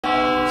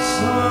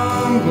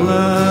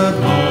glad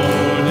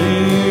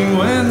morning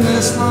when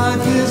this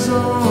life is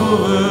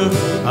over,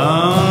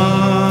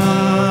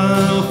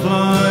 I'll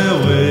fly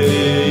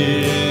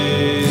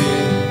away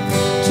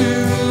to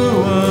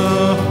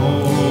a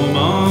home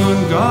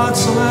on God's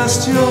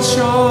celestial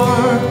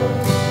shore.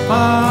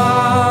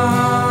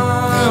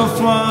 I'll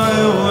fly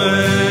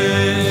away.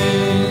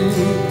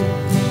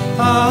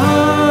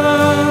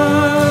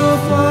 I'll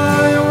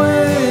fly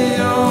away,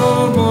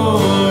 oh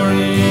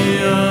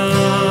glory,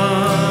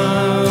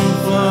 I'll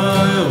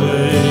fly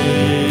away.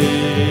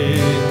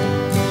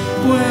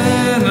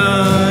 When I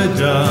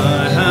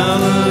die,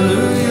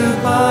 hallelujah,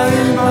 by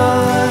and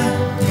by,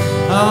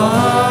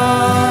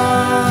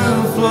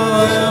 I'll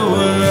fly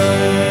away.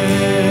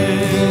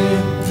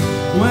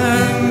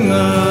 When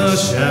the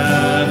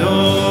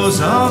shadows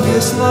of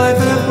this life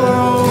have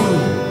grown,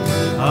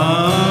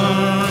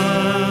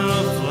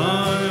 I'll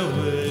fly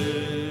away.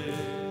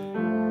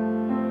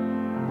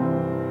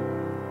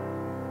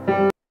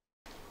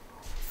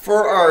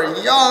 For our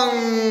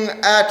young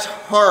at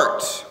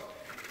heart.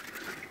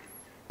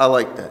 I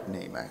like that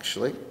name,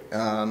 actually.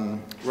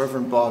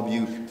 Reverend Bob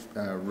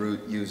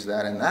Root used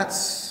that, and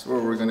that's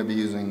what we're going to be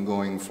using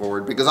going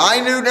forward, because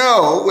I do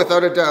know,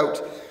 without a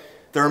doubt,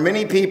 there are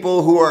many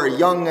people who are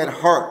young at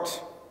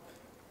heart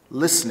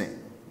listening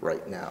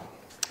right now.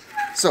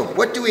 So,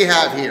 what do we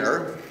have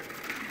here?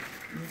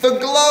 The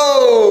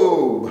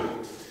globe!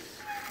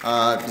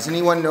 Does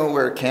anyone know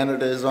where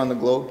Canada is on the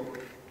globe?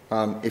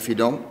 If you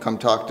don't, come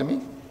talk to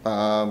me.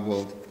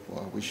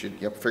 We should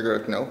figure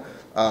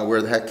out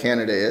where the heck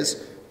Canada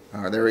is.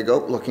 There we go,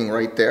 looking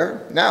right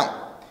there.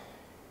 Now,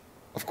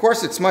 of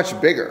course it's much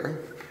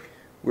bigger.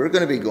 We're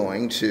going to be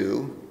going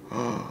to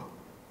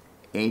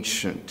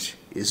ancient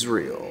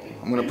Israel.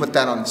 I'm going to put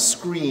that on the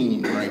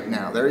screen right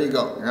now. There you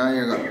go. There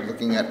you go. You're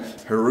looking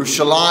at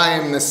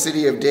Jerusalem, the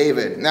city of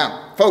David.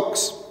 Now,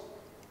 folks,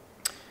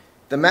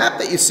 the map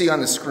that you see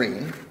on the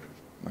screen,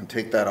 I'm going to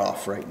take that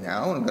off right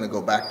now. I'm going to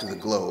go back to the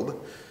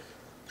globe.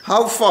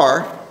 How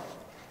far,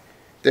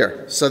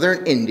 there,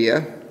 southern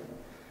India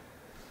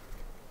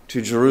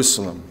to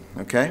Jerusalem,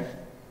 okay?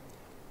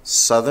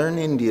 Southern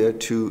India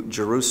to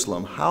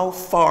Jerusalem. How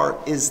far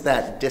is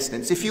that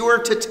distance? If you were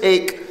to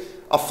take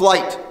a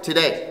flight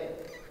today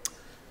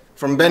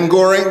from Ben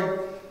Gurion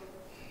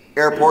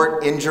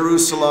Airport in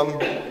Jerusalem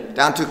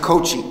down to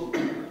Kochi,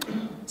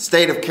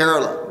 state of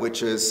Kerala,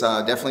 which is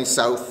definitely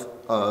south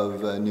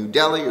of New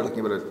Delhi, you're looking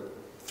at about a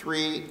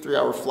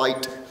three-hour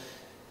flight.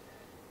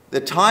 The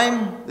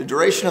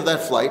duration of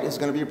that flight is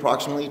going to be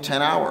approximately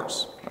 10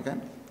 hours, okay?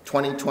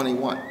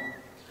 2021.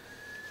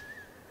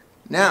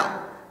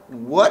 Now,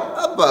 what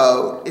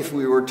about if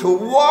we were to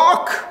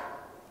walk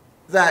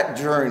that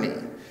journey?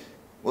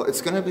 Well,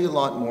 it's going to be a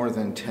lot more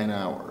than 10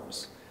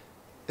 hours,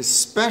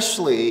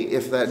 especially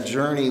if that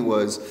journey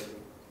was,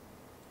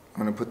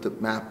 I'm going to put the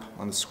map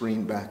on the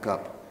screen back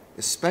up,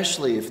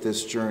 especially if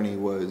this journey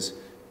was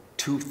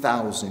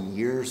 2,000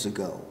 years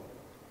ago.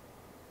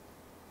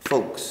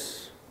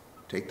 Folks,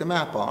 take the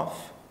map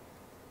off.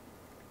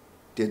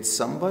 Did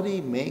somebody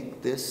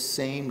make this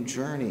same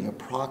journey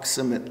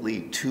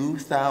approximately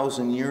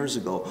 2,000 years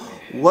ago?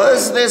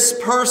 Was this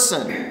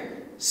person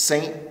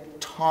St.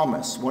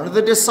 Thomas, one of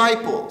the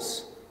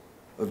disciples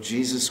of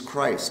Jesus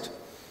Christ?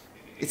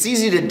 It's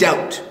easy to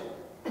doubt.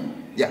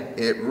 Yeah,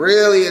 it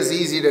really is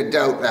easy to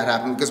doubt that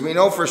happened, because we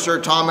know for sure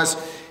Thomas,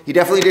 he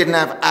definitely didn't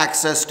have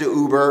access to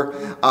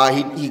Uber.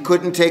 He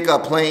couldn't take a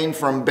plane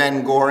from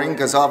Ben Gurion,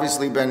 because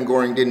obviously Ben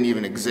Gurion didn't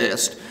even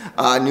exist.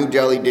 New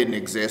Delhi didn't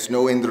exist,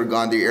 no Indira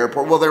Gandhi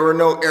Airport. Well, there were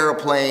no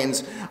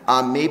airplanes.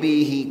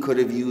 Maybe he could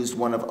have used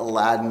one of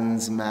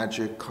Aladdin's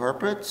magic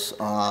carpets.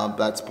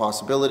 That's a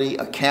possibility.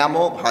 A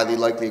camel, highly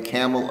likely a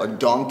camel, a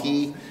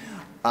donkey.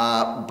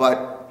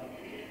 But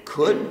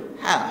could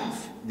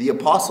have the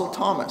Apostle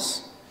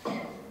Thomas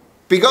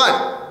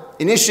begun,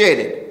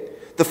 initiated,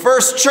 the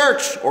first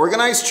church,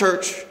 organized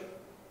church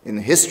in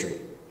the history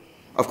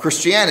of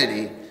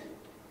Christianity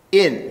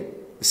in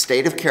the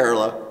state of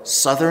Kerala,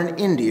 southern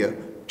India,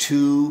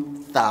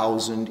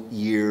 2,000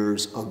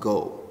 years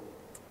ago.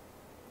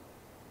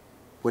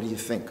 What do you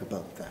think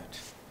about that?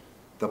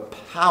 The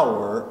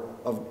power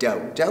of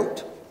doubt.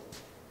 Doubt,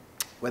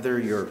 whether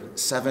you're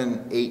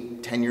 7,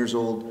 8, 10 years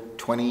old,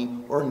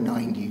 20, or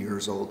 90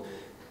 years old,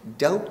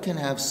 doubt can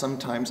have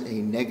sometimes a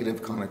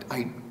negative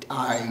connotation.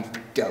 I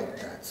doubt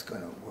that's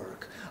going to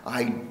work.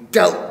 I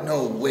doubt,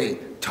 no way,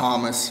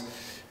 Thomas,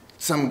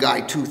 some guy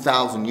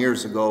 2,000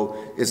 years ago,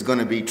 is going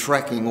to be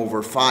trekking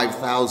over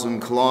 5,000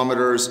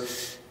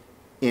 kilometers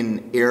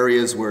in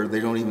areas where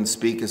they don't even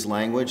speak his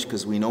language,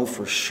 because we know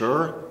for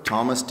sure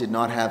Thomas did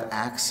not have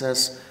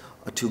access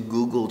to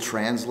Google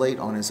Translate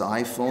on his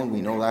iPhone.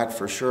 We know that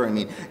for sure. I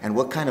mean, and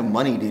what kind of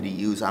money did he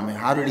use? I mean,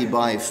 how did he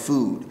buy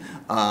food?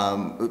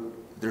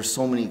 There's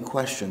so many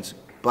questions.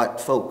 But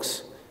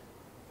folks,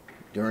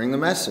 during the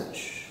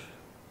message,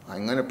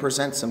 I'm going to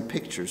present some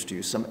pictures to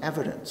you, some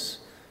evidence.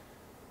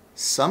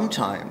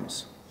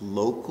 Sometimes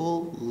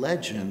local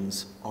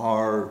legends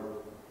are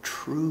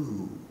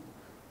true.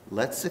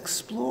 Let's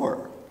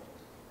explore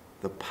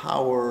the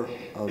power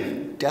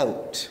of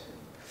doubt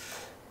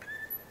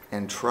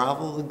and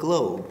travel the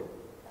globe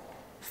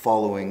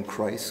following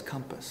Christ's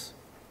compass.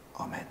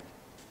 Amen.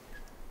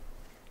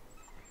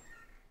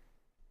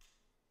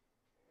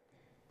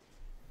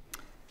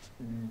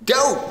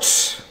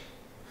 Doubt.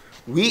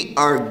 We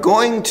are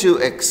going to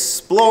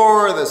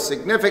explore the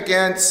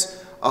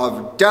significance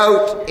of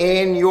doubt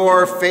in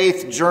your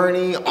faith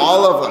journey,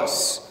 all of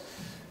us.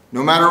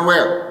 No matter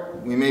where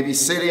we may be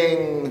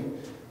sitting,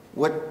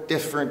 what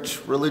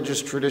different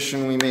religious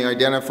tradition we may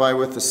identify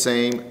with, the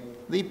same,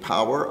 the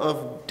power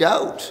of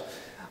doubt.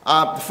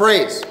 The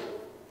phrase,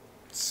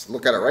 let's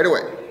look at it right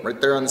away,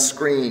 right there on the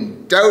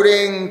screen.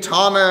 Doubting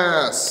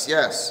Thomas,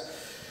 yes.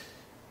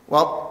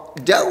 Well,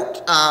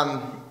 doubt,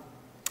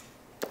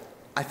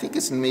 I think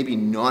it's maybe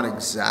not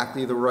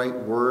exactly the right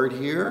word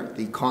here,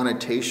 the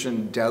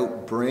connotation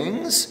doubt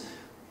brings.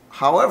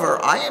 However,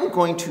 I am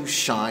going to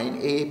shine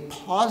a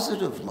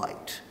positive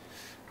light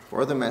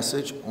for the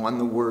message on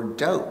the word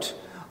doubt.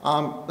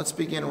 Let's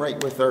begin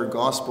right with our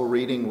gospel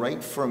reading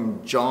right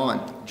from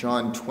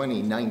John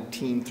 20,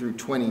 19 through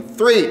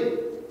 23.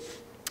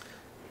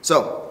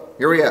 So,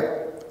 here we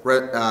have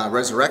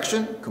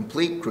resurrection,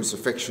 complete,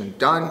 crucifixion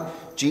done.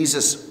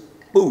 Jesus,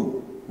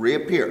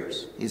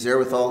 reappears. He's there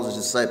with all his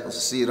disciples.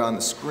 You see it on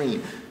the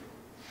screen.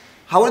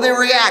 How would they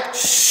react?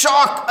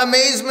 Shock,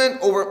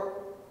 amazement, over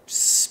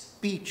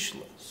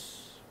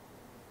speechless.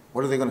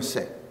 What are they going to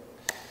say?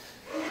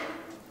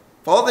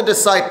 For all the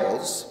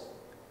disciples,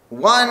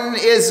 one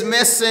is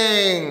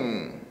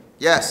missing.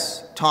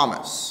 Yes,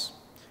 Thomas.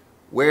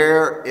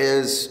 Where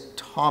is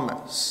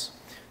Thomas?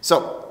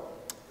 So,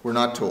 we're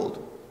not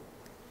told.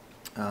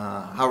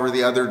 However,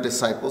 the other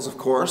disciples, of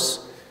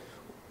course,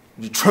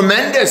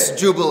 tremendous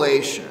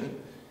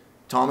jubilation.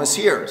 Thomas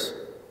hears.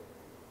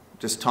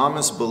 Does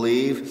Thomas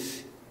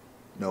believe?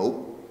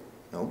 No.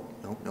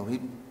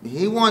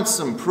 He wants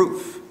some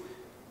proof,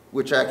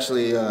 which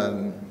actually,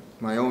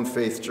 my own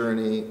faith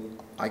journey,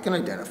 I can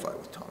identify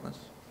with Thomas.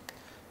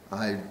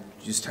 I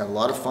just had a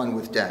lot of fun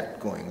with Dad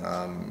going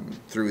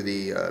through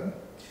the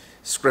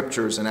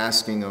scriptures and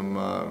asking him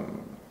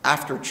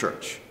after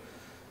church.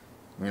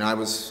 I mean, I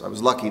was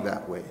lucky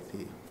that way.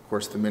 Of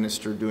course, the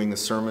minister doing the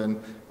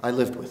sermon, I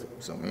lived with him.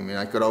 So, I mean,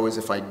 I could always,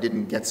 if I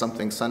didn't get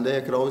something Sunday,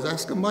 I could always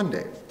ask him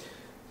Monday.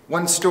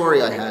 One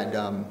story I had,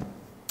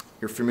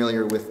 you're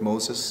familiar with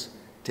Moses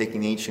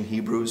taking ancient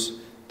Hebrews.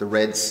 The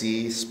Red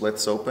Sea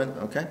splits open,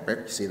 okay? Right,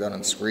 you see that on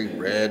the screen.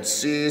 Red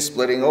Sea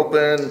splitting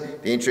open,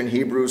 the ancient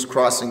Hebrews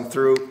crossing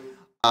through.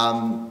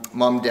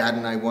 Mom, Dad,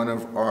 and I, one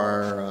of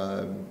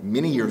our,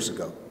 many years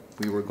ago,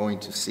 we were going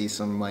to see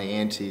some of my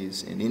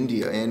aunties in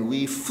India, and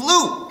we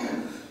flew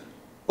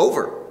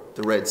over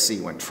the Red Sea.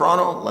 Went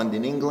Toronto,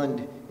 London,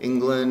 England.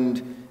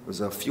 It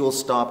was a fuel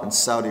stop in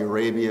Saudi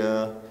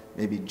Arabia,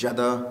 maybe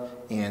Jeddah,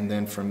 and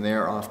then from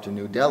there off to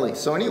New Delhi.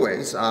 So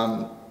anyways,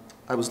 I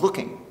was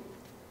looking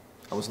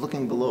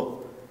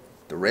below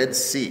the Red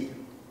Sea.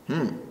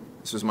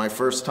 This was my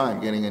first time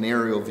getting an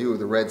aerial view of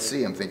the Red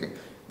Sea. I'm thinking,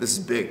 this is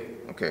big,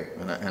 okay?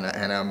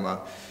 And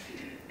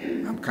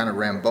I'm kind of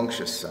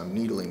rambunctious. I'm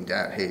needling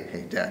Dad.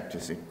 Hey, Dad,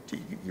 do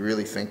you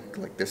really think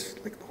like this,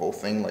 like the whole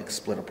thing, like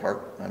split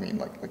apart? I mean,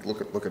 like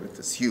look at it.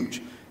 It's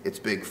huge. It's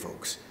big,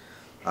 folks.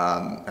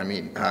 I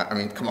mean,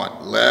 come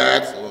on.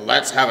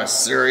 Let's have a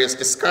serious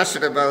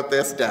discussion about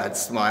this. Dad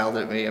smiled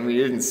at me. I mean, he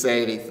didn't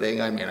say anything.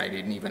 I mean, I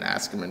didn't even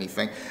ask him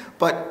anything.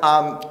 But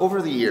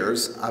over the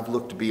years, I've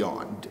looked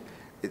beyond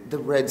the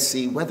Red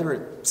Sea. Whether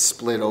it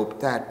split open,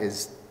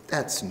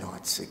 that's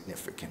not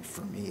significant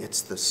for me.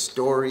 It's the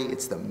story,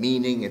 it's the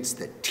meaning, it's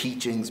the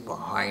teachings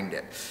behind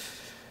it.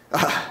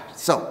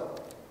 So,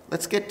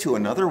 let's get to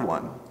another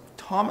one.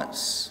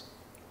 Thomas.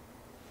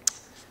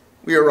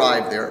 We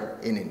arrived there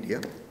in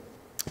India.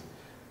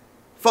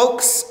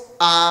 Folks,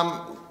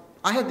 I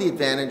had the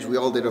advantage, we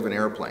all did, of an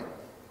airplane.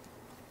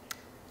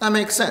 That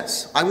makes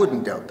sense. I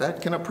wouldn't doubt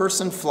that. Can a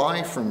person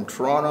fly from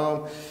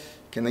Toronto?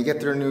 Can they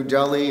get there to New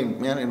Delhi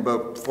in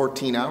about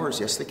 14 hours?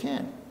 Yes, they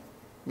can.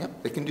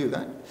 Yep, they can do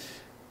that.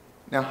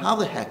 Now, how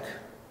the heck,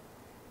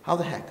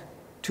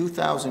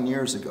 2,000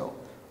 years ago,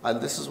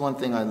 this is one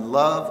thing I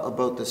love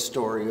about the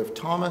story of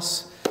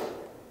Thomas.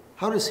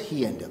 How does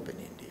he end up in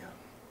India?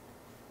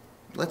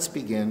 Let's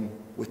begin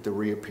with the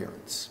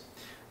reappearance.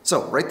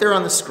 So, right there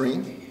on the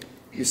screen,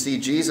 you see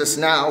Jesus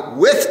now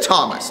with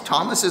Thomas.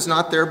 Thomas is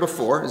not there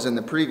before, as in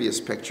the previous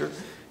picture.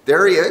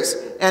 There he is.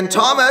 And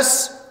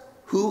Thomas,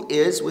 who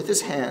is with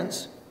his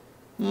hands,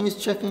 he's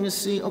checking to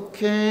see,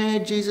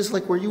 okay, Jesus,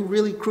 like, were you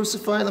really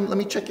crucified? Let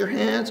me check your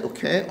hands.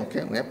 Okay,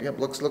 yep,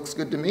 looks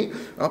good to me.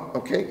 Oh,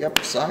 okay, yep,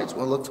 sides,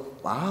 well, looks,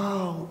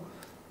 wow,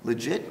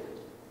 legit.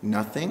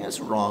 Nothing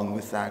is wrong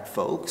with that,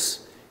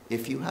 folks,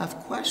 if you have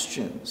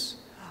questions.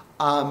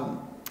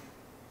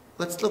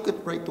 Let's look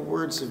at the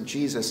words of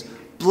Jesus.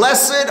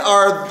 Blessed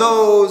are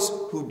those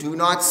who do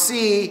not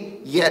see,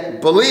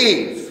 yet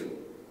believe.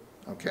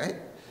 Okay?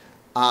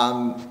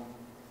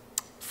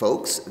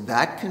 Folks,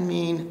 that can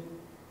mean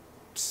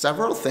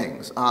several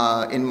things.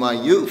 In my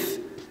youth,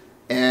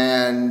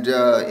 And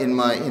in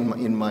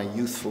my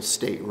youthful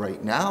state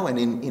right now, and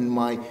in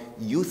my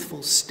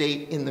youthful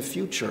state in the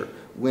future,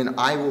 when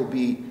I will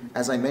be,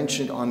 as I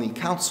mentioned on the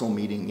council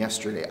meeting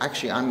yesterday,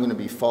 actually I'm going to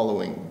be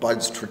following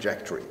Bud's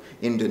trajectory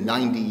into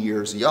 90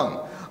 years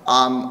young.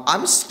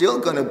 I'm still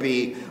going to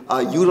be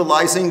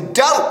utilizing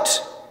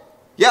doubt.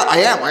 Yeah, I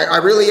am. I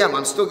really am.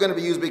 I'm still going to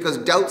be used because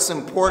doubt's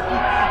important.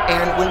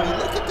 And when we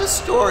look at this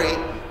story,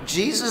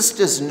 Jesus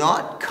does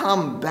not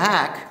come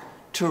back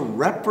to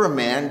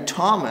reprimand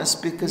Thomas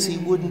because he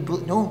wouldn't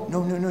believe.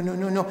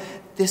 No.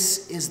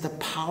 This is the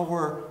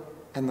power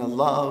and the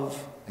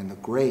love and the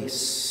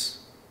grace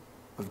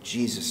of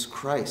Jesus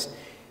Christ.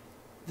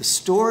 The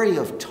story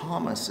of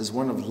Thomas is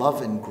one of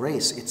love and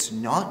grace. It's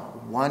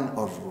not one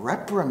of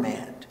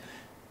reprimand.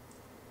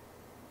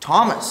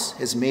 Thomas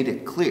has made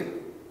it clear.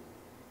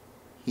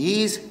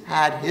 He's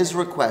had his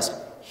request.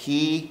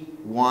 He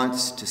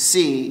wants to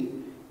see,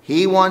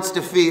 he wants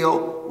to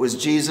feel, was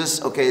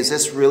Jesus, okay, is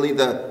this really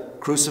the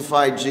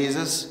crucified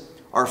Jesus,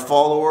 our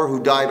follower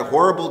who died a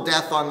horrible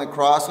death on the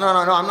cross? No,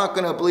 I'm not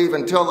going to believe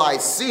until I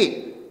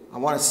see. I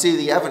want to see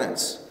the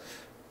evidence.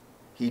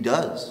 He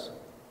does.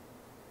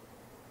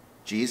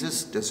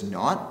 Jesus does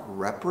not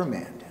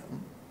reprimand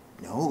him.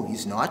 No,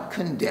 he's not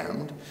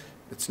condemned.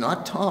 It's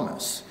not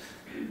Thomas.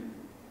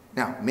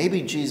 Now,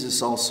 maybe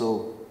Jesus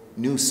also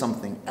knew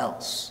something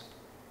else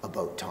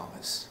about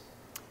Thomas.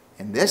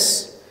 And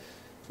this,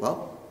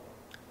 well,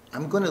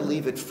 I'm going to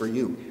leave it for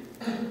you.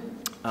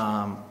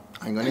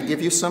 I'm going to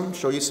give you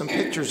show you some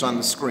pictures on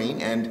the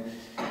screen, and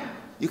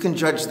you can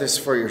judge this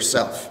for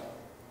yourself.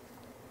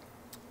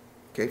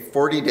 Okay,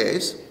 40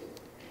 days.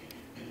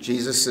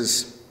 Jesus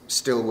is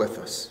still with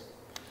us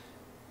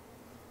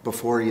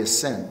before he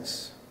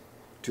ascends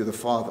to the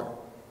Father.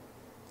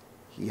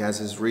 He has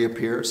his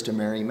reappears to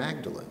Mary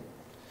Magdalene.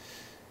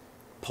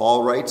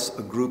 Paul writes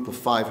a group of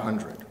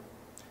 500.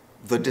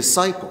 The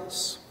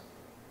disciples.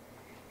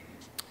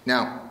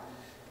 Now,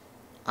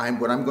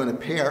 what I'm going to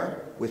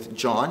pair with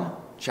John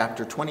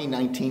chapter 20,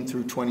 19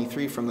 through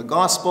 23 from the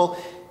Gospel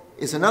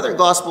is another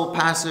Gospel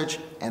passage,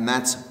 and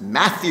that's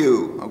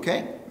Matthew,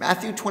 okay?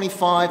 Matthew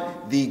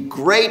 25, the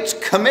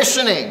Great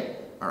Commissioning,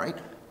 all right?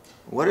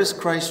 What does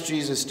Christ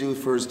Jesus do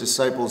for his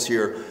disciples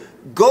here?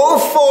 Go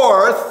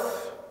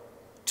forth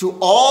to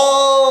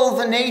all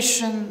the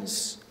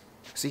nations,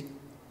 see,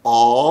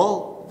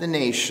 all the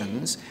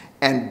nations,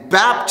 and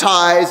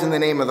baptize in the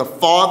name of the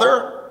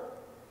Father,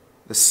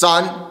 the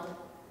Son,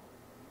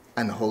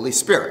 and the Holy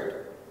Spirit.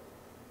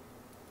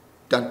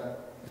 Done.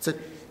 That's it.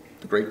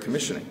 The Great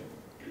Commissioning.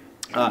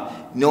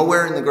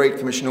 Nowhere in the Great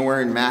Commission,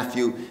 nowhere in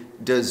Matthew,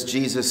 does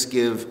Jesus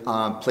give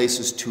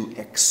places to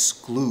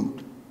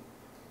exclude.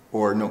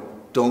 Or no,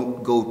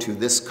 don't go to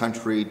this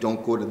country,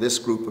 don't go to this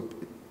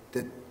group.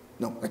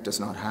 No, that does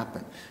not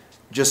happen.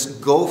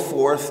 Just go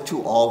forth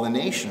to all the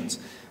nations.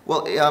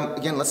 Well,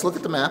 again, let's look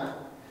at the map.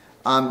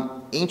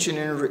 Ancient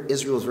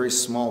Israel is a very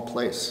small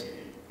place.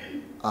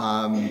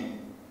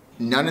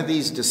 None of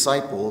these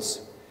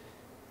disciples,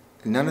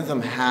 none of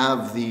them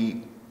have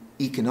the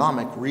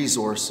economic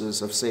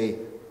resources of, say,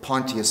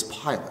 Pontius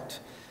Pilate.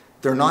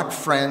 They're not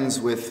friends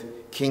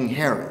with King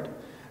Herod.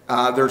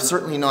 They're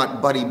certainly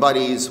not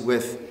buddies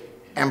with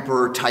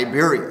Emperor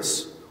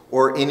Tiberius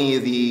or any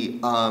of the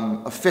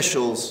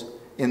officials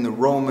in the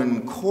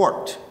Roman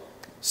court.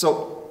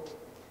 So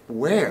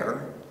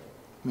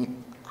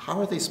how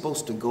are they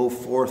supposed to go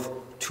forth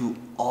to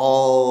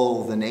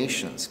all the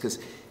nations? Because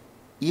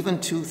even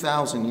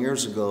 2,000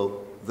 years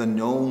ago, the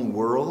known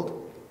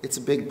world, it's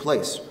a big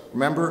place.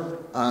 Remember,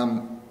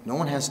 no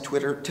one has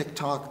Twitter,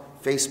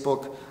 TikTok,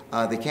 Facebook.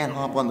 They can't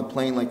hop on the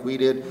plane like we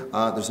did.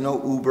 There's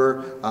no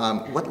Uber.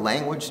 What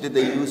language did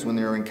they use when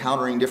they were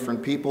encountering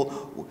different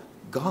people?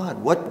 God,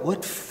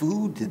 what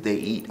food did they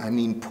eat? I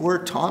mean, poor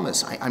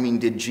Thomas. I mean,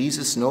 did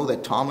Jesus know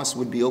that Thomas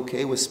would be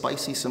okay with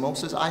spicy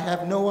samosas? I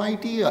have no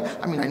idea.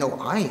 I mean, I know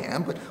I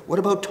am, but what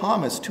about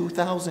Thomas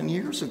 2,000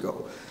 years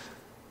ago?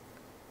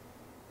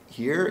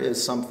 Here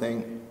is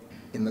something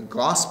in the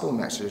gospel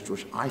message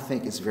which I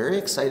think is very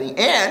exciting.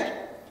 And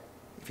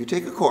if you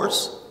take a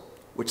course,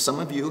 which some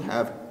of you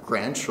have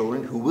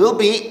grandchildren who will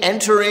be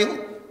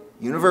entering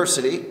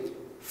university,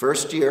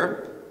 first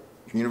year,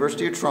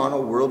 University of Toronto,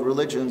 World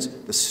Religions,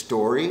 the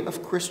story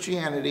of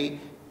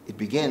Christianity, it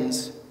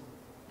begins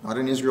not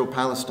in Israel,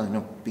 Palestine, no,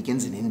 it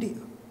begins in India.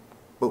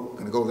 Oh, I'm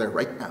going to go there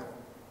right now.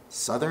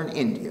 Southern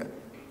India,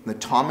 the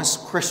Thomas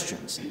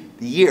Christians,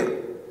 the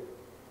year.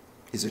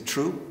 Is it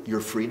true?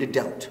 You're free to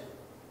doubt.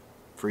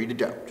 Free to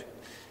doubt.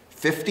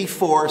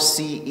 54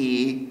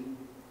 CE,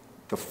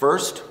 the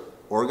first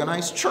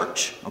organized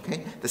church,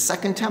 okay? The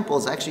second temple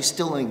is actually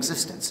still in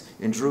existence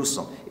in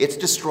Jerusalem. It's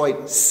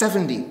destroyed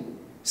 70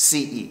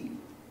 CE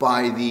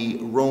by the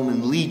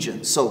Roman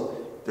legion.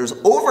 So there's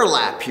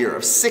overlap here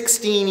of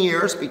 16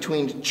 years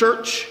between the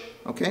church,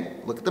 okay?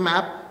 Look at the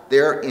map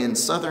there in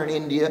southern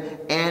India,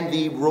 and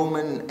the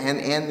Roman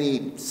and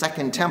the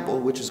second temple,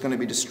 which is going to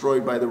be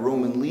destroyed by the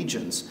Roman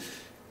legions.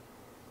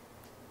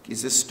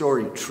 Is this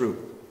story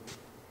true?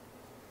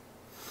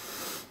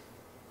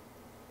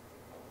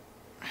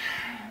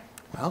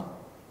 Well,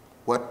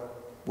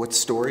 What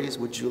stories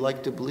would you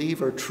like to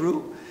believe are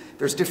true?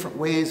 There's different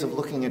ways of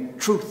looking at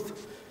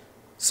truth.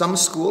 Some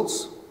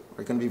schools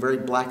are going to be very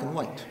black and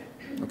white,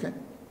 okay?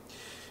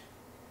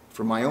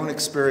 From my own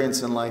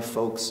experience in life,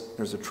 folks,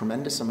 there's a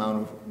tremendous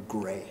amount of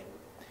gray.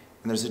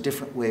 And there's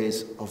different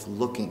ways of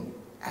looking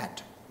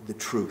at the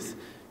truth,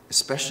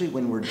 especially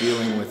when we're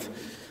dealing with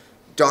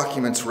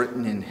documents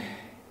written in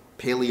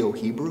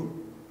Paleo-Hebrew,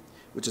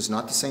 which is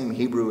not the same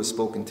Hebrew as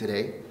spoken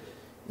today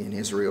in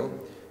Israel,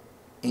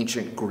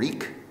 ancient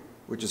Greek,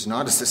 which is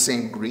not the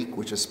same Greek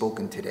which is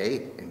spoken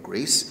today in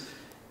Greece,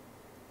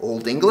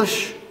 Old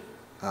English,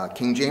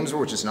 King James,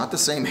 which is not the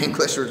same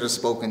English which is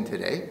spoken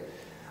today.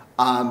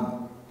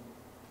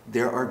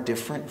 There are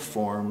different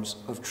forms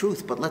of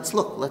truth. But let's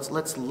look.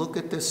 Let's look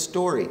at this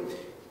story.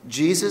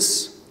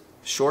 Jesus,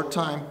 short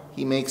time,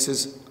 he makes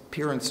his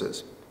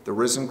appearances, the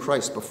risen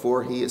Christ,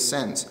 before he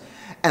ascends.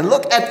 And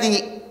look at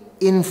the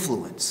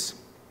influence.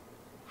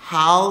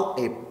 How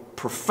a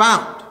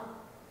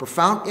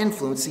profound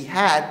influence he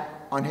had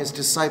on his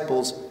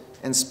disciples,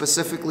 and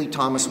specifically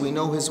Thomas. We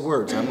know his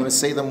words. I'm going to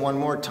say them one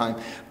more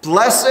time.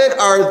 Blessed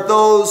are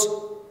those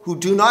who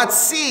do not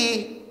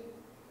see,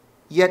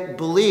 yet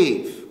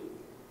believe.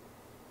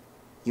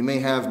 You may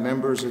have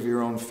members of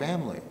your own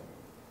family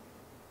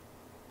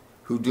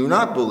who do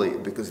not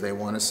believe because they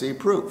want to see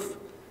proof.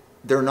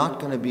 They're not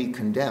going to be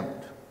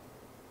condemned.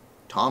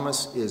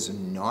 Thomas is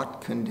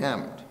not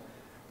condemned.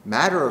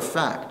 Matter of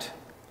fact,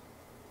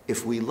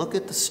 if we look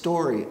at the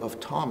story of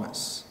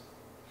Thomas,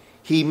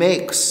 he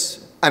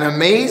makes an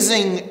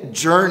amazing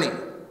journey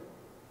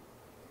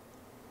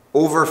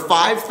over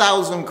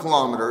 5,000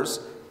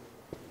 kilometers,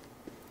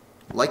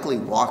 likely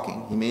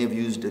walking. He may have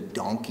used a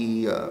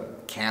donkey, a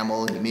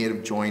camel. He may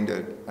have joined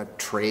a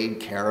trade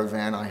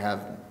caravan. I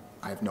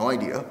have no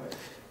idea.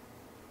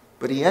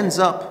 But he ends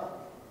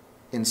up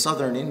in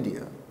southern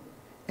India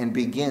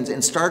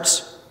and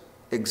starts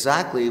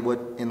exactly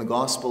what in the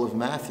Gospel of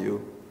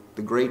Matthew,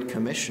 the Great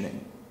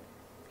Commissioning.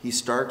 He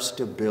starts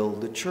to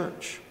build a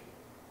church.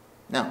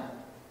 Now,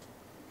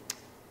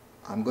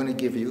 I'm going to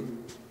give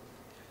you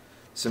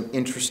some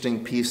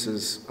interesting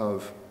pieces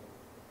of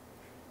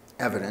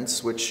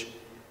evidence which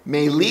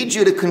may lead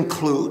you to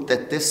conclude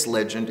that this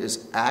legend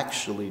is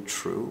actually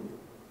true,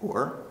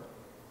 or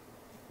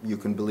you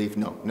can believe,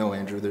 no,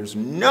 Andrew, there's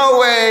no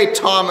way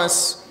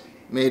Thomas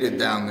made it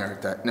down there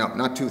at that. No,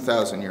 not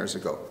 2,000 years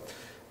ago.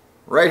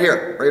 Right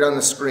here, right on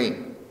the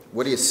screen.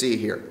 What do you see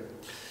here?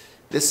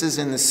 This is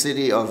in the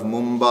city of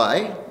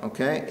Mumbai,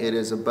 okay? It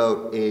is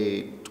about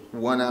a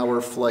 1-hour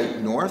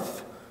flight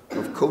north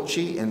of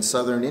Kochi in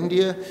southern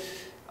India.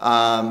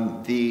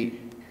 The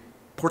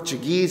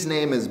Portuguese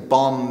name is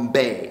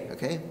Bombay,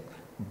 okay?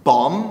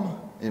 Bom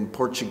in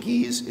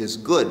Portuguese is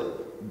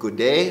good. Good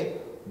day,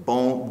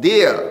 bom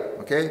dia,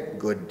 okay?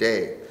 Good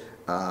day.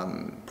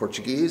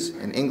 Portuguese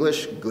and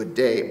English, good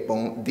day.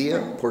 Bom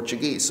dia,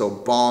 Portuguese. So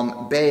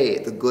Bombay,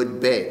 the good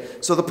bay.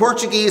 So the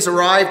Portuguese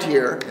arrived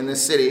here in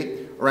this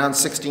city around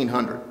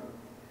 1600.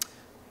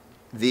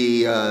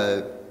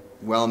 The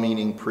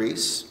well-meaning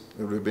priests,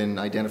 who would have been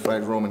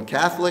identified Roman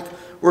Catholic,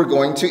 were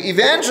going to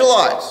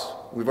evangelize.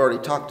 We've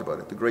already talked about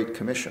it, the Great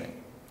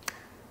Commissioning.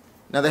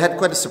 Now, they had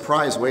quite a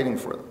surprise waiting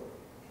for them.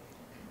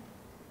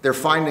 They're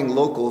finding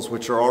locals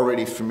which are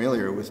already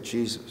familiar with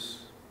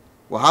Jesus.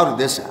 Well, how did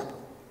this happen?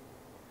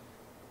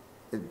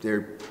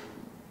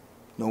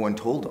 No one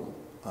told them.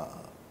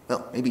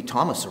 Well, maybe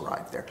Thomas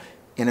arrived there.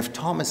 And if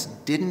Thomas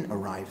didn't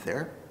arrive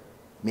there,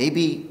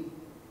 maybe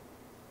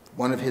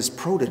one of his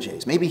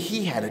proteges, maybe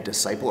he had a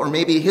disciple, or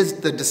maybe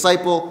the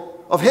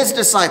disciple of his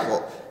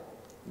disciple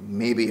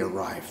maybe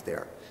arrived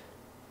there.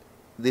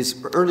 This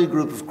early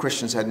group of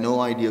Christians had no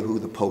idea who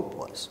the Pope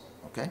was,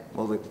 okay?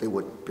 Well, they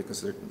wouldn't,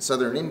 because they're in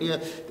southern India.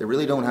 They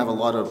really don't have a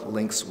lot of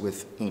links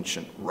with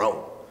ancient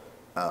Rome,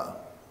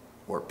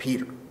 or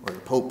Peter, or the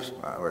Pope,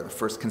 or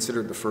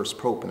considered the first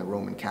Pope in the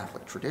Roman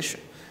Catholic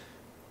tradition.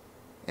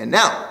 And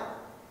now,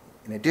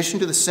 in addition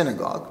to the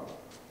synagogue,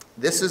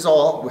 this is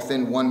all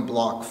within one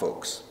block,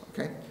 folks,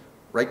 okay?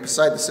 Right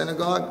beside the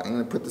synagogue, I'm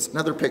going to put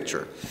another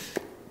picture.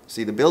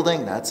 See the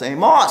building? That's a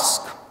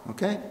mosque,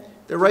 okay?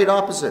 They're right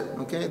opposite,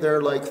 okay?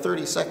 They're like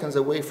 30 seconds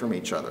away from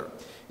each other.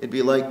 It'd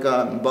be like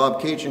in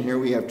Bob Cajun here,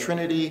 we have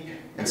Trinity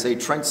and say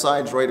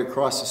Trentside's right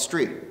across the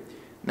street.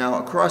 Now,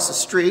 across the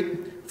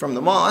street from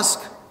the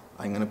mosque,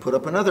 I'm going to put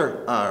up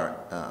another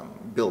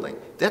building.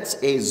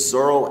 That's a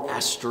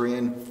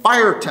Zoroastrian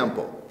fire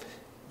temple.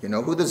 You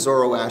know who the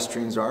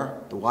Zoroastrians are?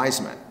 The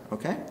wise men,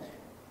 okay?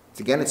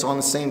 Again, it's on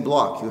the same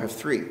block. You have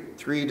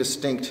three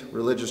distinct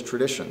religious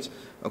traditions.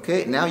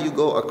 Okay, now you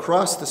go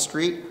across the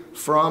street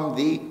from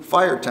the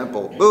fire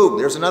temple. Boom,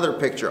 there's another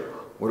picture.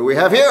 What do we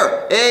have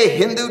here? A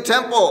Hindu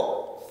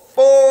temple.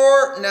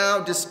 4 now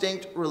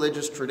distinct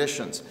religious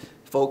traditions.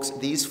 Folks,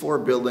 these 4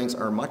 buildings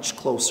are much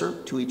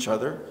closer to each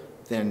other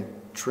than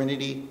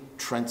Trinity,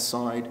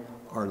 Trentside,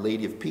 Our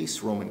Lady of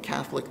Peace, Roman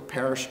Catholic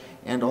parish,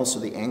 and also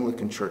the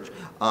Anglican Church.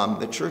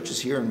 The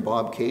churches here in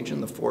Bob Cajun,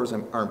 the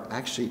 4s are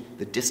actually,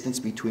 the distance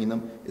between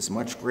them is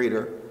much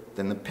greater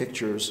than the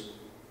pictures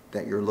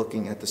that you're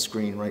looking at the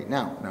screen right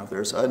now. Now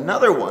there's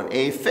another one,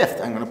 a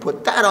fifth. I'm going to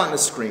put that on the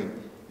screen.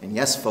 And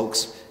yes,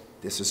 folks,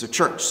 this is a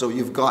church. So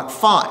you've got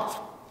 5.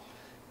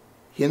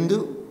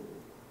 Hindu,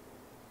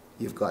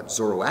 you've got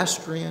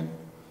Zoroastrian,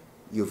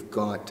 you've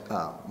got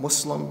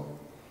Muslim,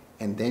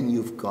 and then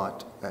you've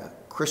got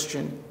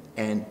Christian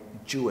and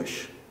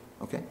Jewish.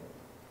 Okay?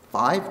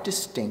 5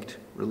 distinct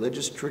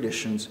religious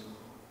traditions,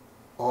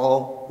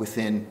 all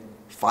within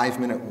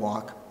 5-minute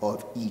walk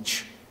of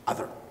each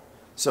other.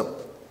 So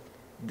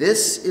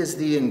this is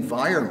the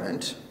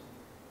environment,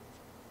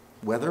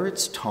 whether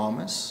it's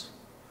Thomas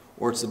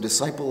or it's a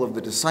disciple of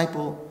the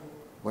disciple,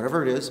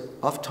 whatever it is,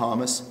 of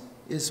Thomas,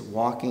 is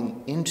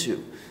walking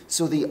into.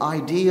 So the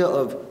idea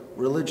of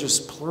religious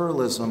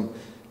pluralism,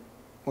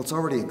 well, it's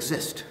already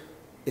exist.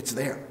 It's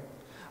there.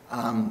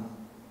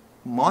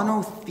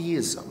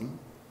 Monotheism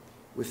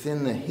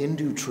within the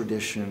Hindu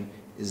tradition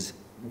is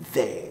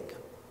vague.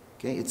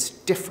 Okay? It's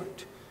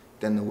different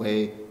than the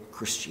way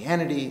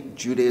Christianity,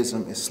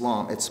 Judaism,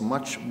 Islam, it's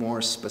much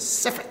more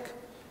specific,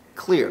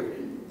 clear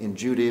in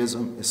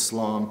Judaism,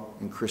 Islam,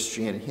 and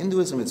Christianity.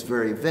 Hinduism, it's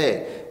very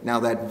vague. Now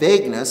that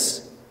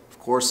vagueness, of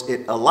course,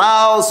 it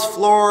allows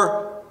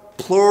for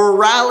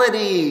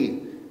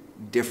plurality,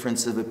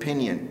 difference of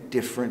opinion,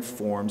 different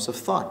forms of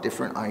thought,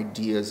 different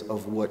ideas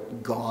of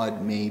what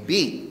God may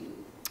be.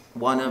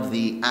 One of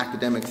the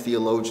academic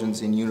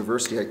theologians in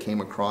university I came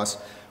across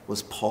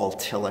was Paul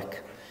Tillich.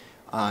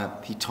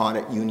 He taught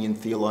at Union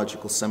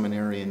Theological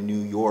Seminary in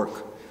New York.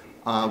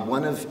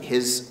 One of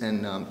his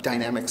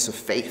Dynamics of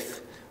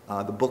Faith,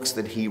 the books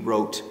that he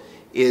wrote,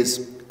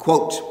 is,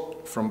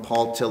 quote from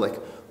Paul Tillich,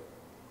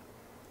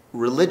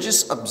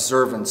 religious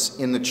observance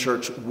in the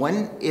church,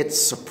 when it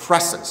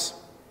suppresses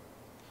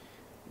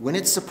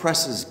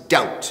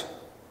doubt,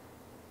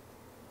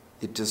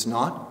 it does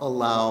not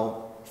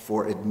allow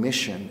for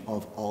admission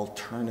of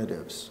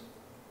alternatives.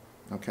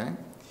 Okay?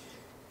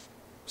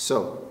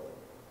 So,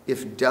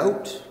 if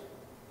doubt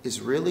is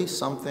really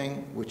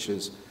something which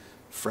is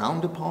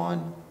frowned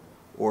upon,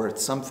 or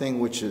it's something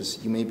which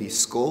is, you may be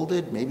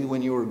scolded, maybe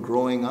when you were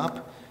growing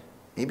up,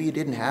 maybe you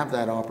didn't have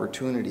that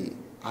opportunity.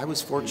 I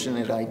was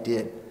fortunate I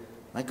did.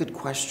 I could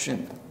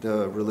question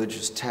the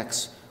religious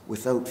texts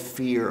without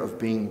fear of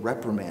being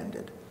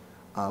reprimanded,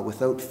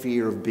 without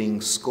fear of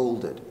being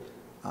scolded,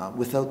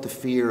 without the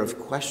fear of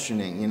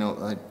questioning,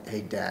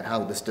 hey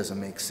Dad, this doesn't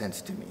make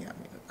sense to me. I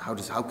mean,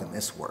 how can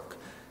this work?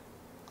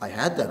 I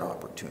had that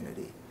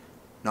opportunity.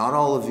 Not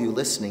all of you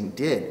listening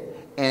did.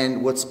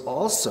 And what's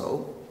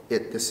also,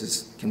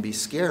 can be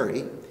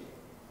scary,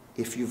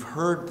 if you've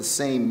heard the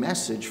same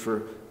message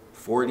for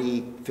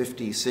 40,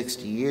 50,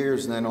 60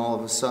 years, and then all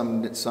of a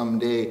sudden,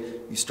 someday,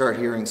 you start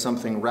hearing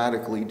something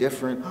radically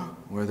different,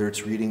 whether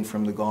it's reading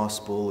from the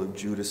Gospel of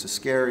Judas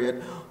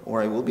Iscariot,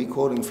 or I will be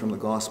quoting from the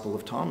Gospel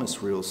of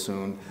Thomas real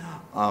soon.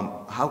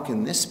 How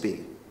can this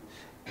be?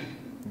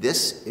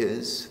 This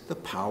is the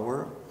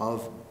power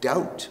of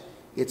doubt.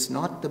 It's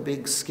not the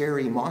big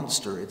scary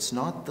monster. It's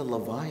not the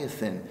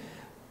Leviathan.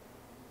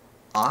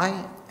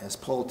 As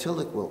Paul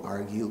Tillich will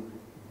argue,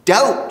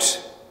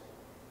 doubt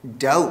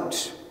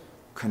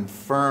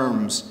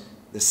confirms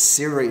the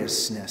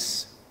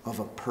seriousness of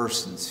a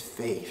person's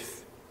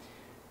faith.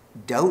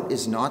 Doubt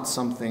is not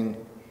something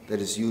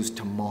that is used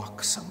to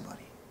mock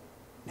somebody.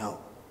 No,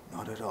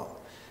 not at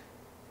all.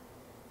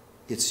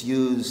 It's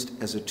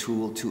used as a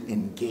tool to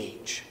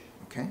engage,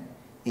 okay?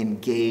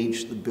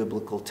 Engage the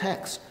biblical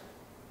text.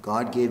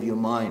 God gave you a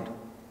mind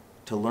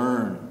to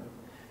learn.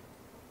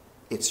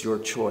 It's your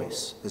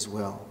choice as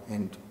well.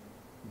 And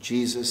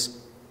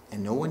Jesus,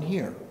 and no one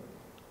here,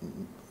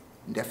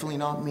 definitely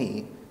not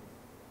me,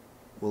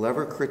 will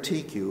ever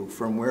critique you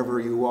from wherever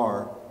you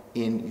are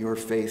in your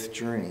faith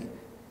journey.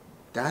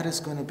 That is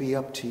going to be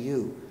up to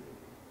you.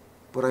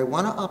 But I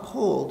want to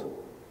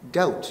uphold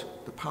doubt,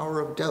 the power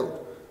of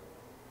doubt,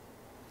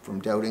 from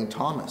doubting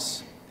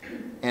Thomas,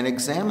 and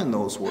examine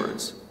those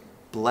words.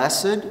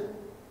 Blessed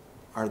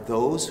are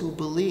those who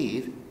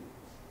believe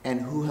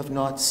and who have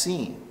not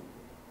seen.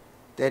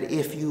 That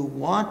if you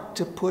want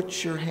to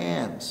put your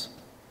hands,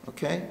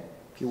 okay?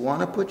 If you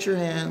want to put your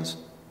hands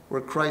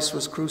where Christ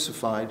was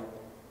crucified,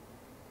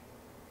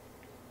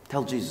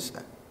 tell Jesus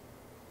that.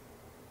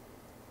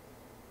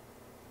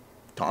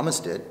 Thomas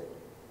did.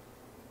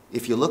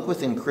 If you look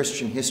within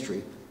Christian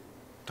history,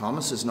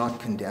 Thomas is not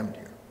condemned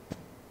here.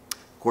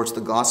 Of course,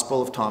 the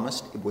Gospel of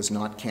Thomas, it was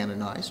not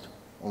canonized.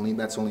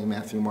 That's only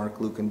Matthew, Mark,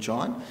 Luke, and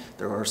John.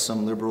 There are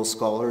some liberal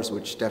scholars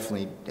which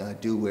definitely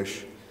do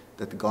wish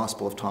that the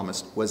Gospel of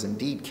Thomas was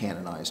indeed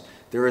canonized.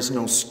 There is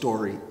no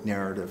story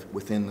narrative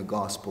within the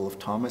Gospel of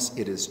Thomas.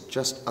 It is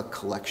just a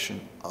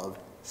collection of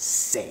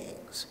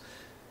sayings.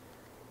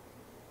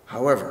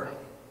 However,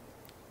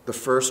 the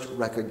first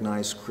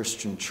recognized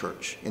Christian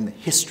church in the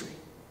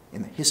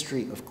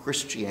history of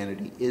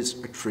Christianity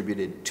is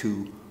attributed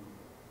to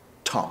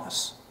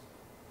Thomas.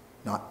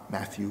 Not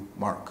Matthew,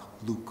 Mark,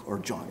 Luke, or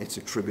John. It's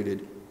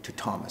attributed to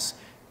Thomas.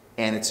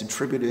 And it's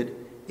attributed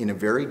in a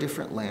very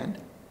different land,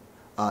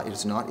 It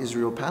is not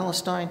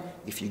Israel-Palestine.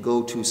 If you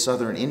go to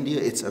southern India,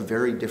 it's a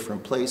very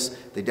different place.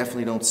 They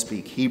definitely don't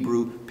speak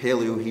Hebrew,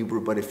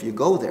 Paleo-Hebrew, but if you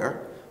go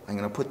there, I'm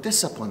going to put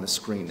this up on the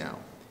screen now.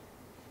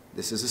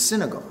 This is a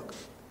synagogue.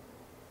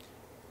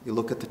 You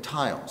look at the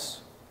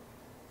tiles.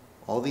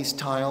 All these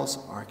tiles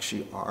are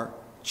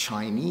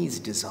Chinese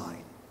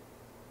design.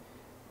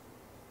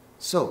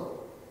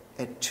 So,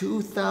 at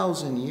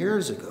 2,000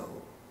 years ago,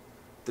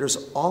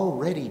 there's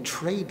already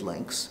trade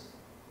links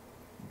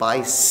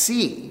by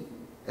sea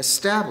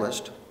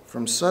established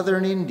from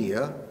southern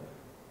India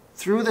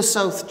through the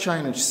South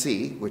China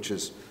Sea, which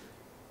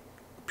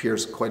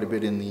appears quite a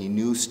bit in the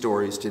news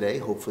stories today.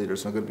 Hopefully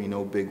there's not going to be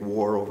no big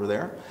war over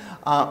there.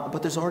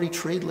 But there's already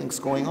trade links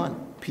going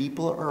on.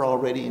 People are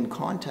already in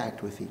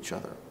contact with each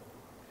other.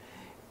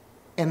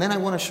 And then I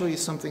want to show you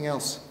something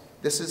else.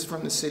 This is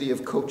from the city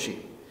of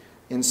Kochi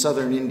in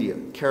southern India,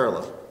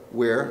 Kerala,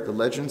 where the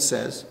legend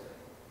says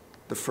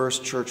the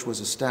first church was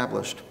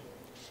established.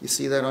 You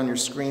see that on your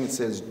screen? It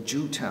says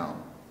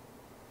Jewtown.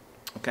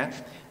 Okay?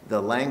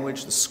 The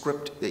language, the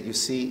script that you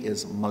see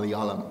is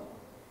Malayalam.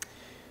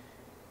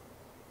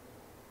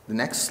 The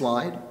next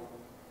slide,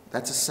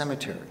 that's a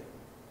cemetery.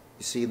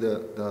 You see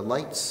the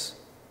lights,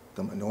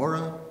 the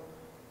menorah?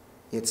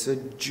 It's a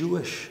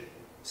Jewish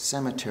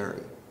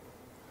cemetery.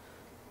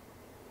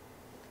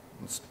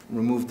 Let's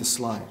remove the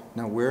slide.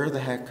 Now, where the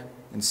heck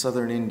in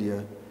southern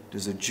India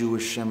does a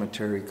Jewish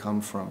cemetery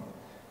come from?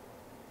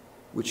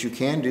 Which you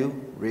can do,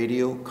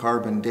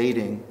 radiocarbon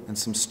dating and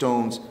some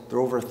stones. They're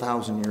over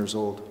 1,000 years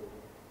old.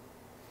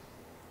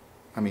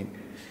 I mean,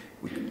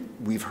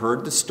 we've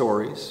heard the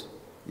stories.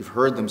 You've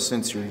heard them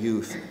since your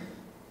youth.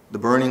 The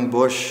burning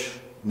bush,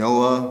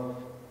 Noah,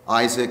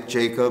 Isaac,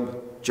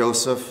 Jacob,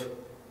 Joseph,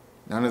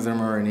 none of them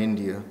are in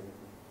India.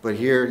 But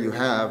here you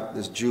have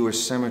this Jewish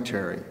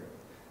cemetery.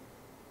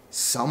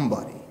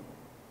 Someone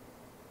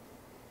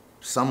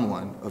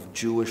of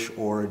Jewish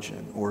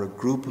origin, or a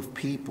group of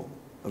people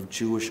of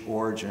Jewish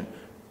origin,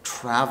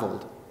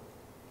 traveled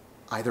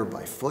either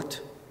by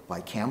foot,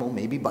 by camel,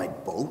 maybe by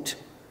boat,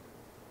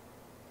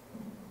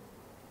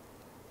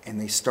 and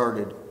they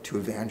started to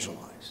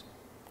evangelize,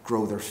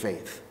 grow their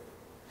faith.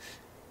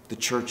 The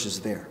church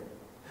is there.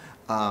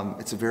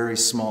 It's a very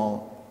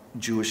small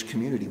Jewish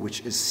community,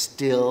 which is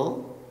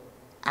still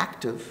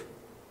active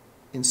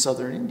in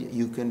southern India.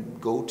 You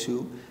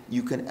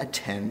can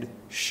attend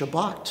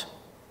Shabbat.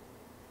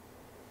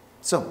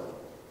 So,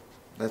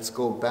 let's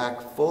go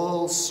back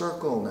full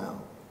circle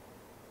now.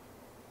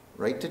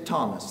 Right to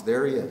Thomas.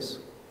 There he is,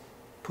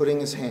 putting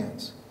his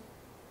hands.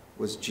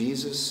 Was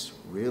Jesus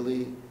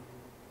really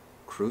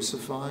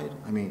crucified?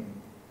 I mean,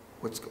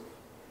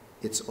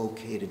 it's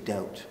okay to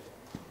doubt.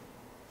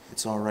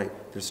 It's all right.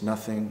 There's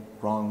nothing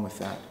wrong with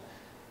that.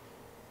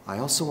 I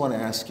also want to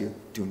ask you,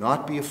 do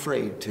not be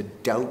afraid to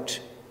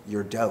doubt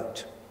your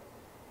doubt.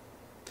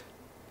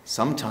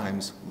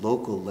 Sometimes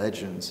local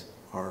legends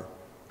are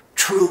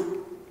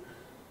true.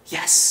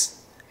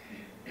 Yes,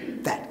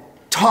 that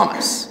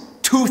Thomas,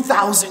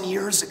 2,000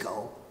 years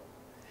ago,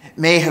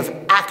 may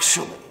have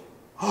actually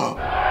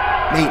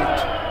made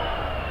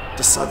it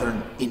to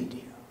southern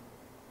India.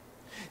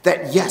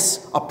 That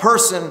yes, a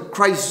person,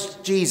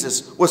 Christ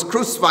Jesus, was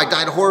crucified,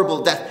 died a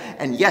horrible death,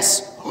 and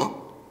yes,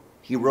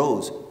 he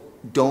rose.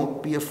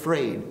 Don't be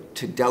afraid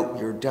to doubt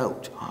your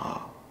doubt.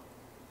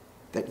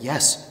 That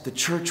yes, the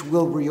church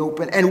will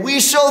reopen and we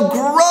shall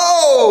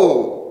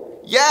grow.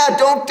 Yeah,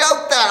 don't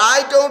doubt that.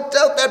 I don't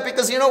doubt that,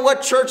 because you know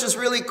what? Church is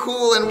really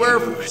cool and we're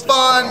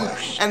fun.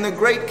 And the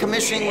Great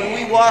Commission,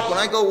 when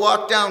I go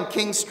walk down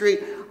King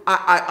Street,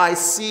 I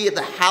see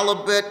the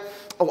halibut.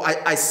 Oh,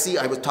 I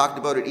was talking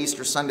about at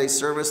Easter Sunday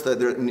service,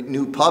 the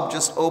new pub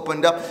just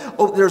opened up.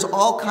 Oh, there's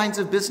all kinds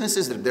of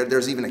businesses.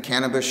 There's even a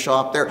cannabis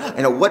shop there.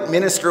 I know what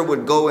minister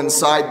would go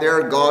inside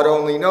there, God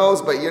only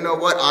knows. But you know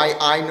what?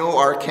 I know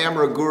our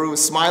camera guru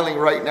is smiling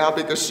right now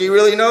because she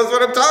really knows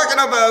what I'm talking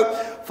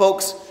about.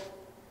 Folks,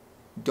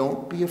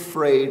 don't be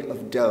afraid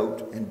of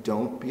doubt and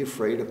don't be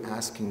afraid of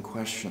asking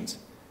questions.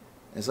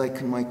 As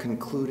my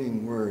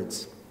concluding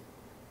words,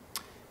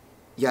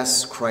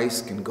 yes,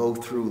 Christ can go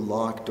through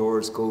locked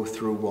doors, go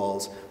through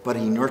walls, but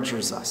he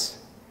nurtures us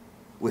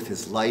with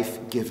his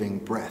life-giving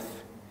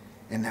breath,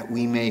 and that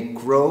we may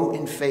grow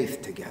in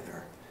faith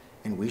together,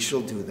 and we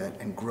shall do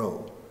that and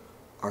grow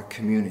our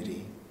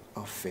community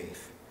of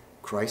faith.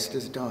 Christ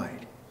has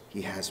died,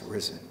 he has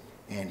risen,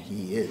 and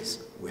he is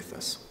with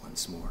us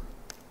once more.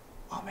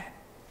 Amen.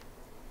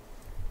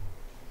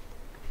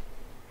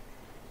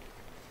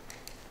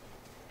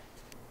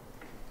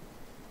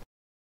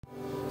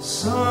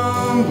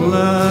 Some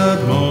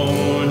glad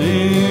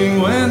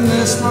morning when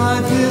this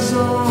life is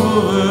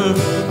over,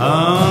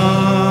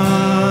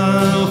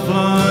 I'll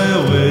fly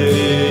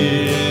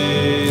away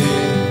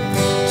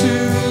to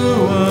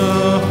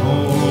a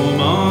home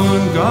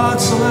on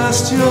God's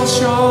celestial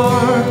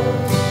shore.